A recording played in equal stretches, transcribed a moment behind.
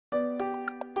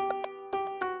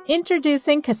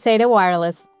Introducing Caséta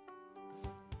Wireless.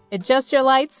 Adjust your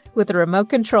lights with a remote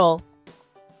control.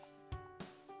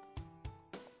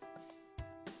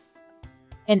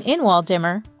 An in-wall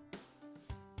dimmer,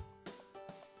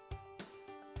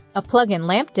 a plug-in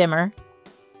lamp dimmer,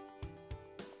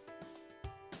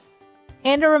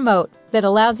 and a remote that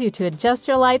allows you to adjust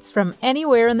your lights from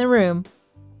anywhere in the room.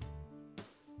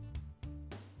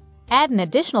 Add an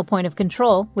additional point of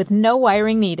control with no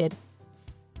wiring needed.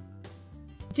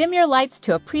 Dim your lights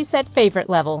to a preset favorite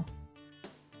level.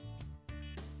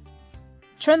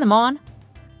 Turn them on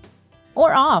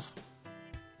or off,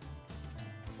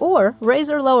 or raise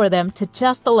or lower them to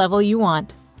just the level you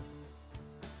want.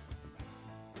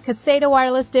 Caséta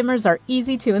wireless dimmers are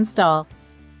easy to install.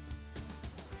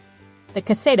 The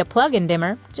Caséta plug-in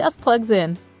dimmer just plugs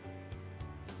in,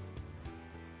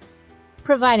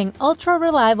 providing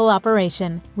ultra-reliable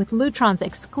operation with Lutron's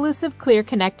exclusive Clear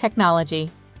Connect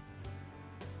technology.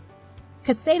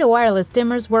 Caséta wireless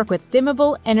dimmers work with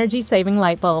dimmable, energy-saving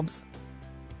light bulbs.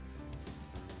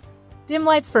 Dim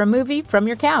lights for a movie from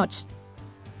your couch.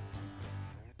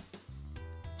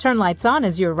 Turn lights on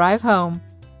as you arrive home.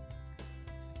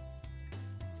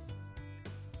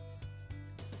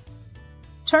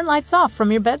 Turn lights off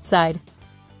from your bedside.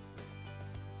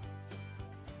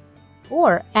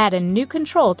 Or add a new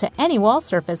control to any wall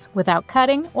surface without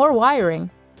cutting or wiring.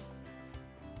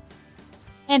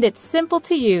 And it's simple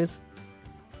to use.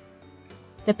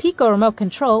 The Pico remote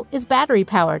control is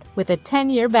battery-powered with a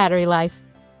 10-year battery life.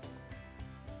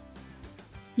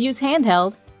 Use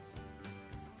handheld,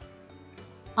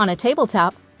 on a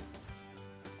tabletop,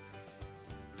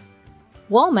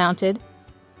 wall-mounted,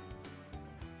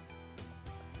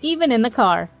 even in the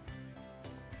car.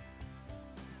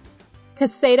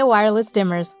 Caséta wireless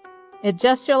dimmers.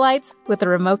 Adjust your lights with a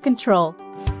remote control.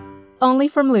 Only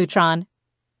from Lutron.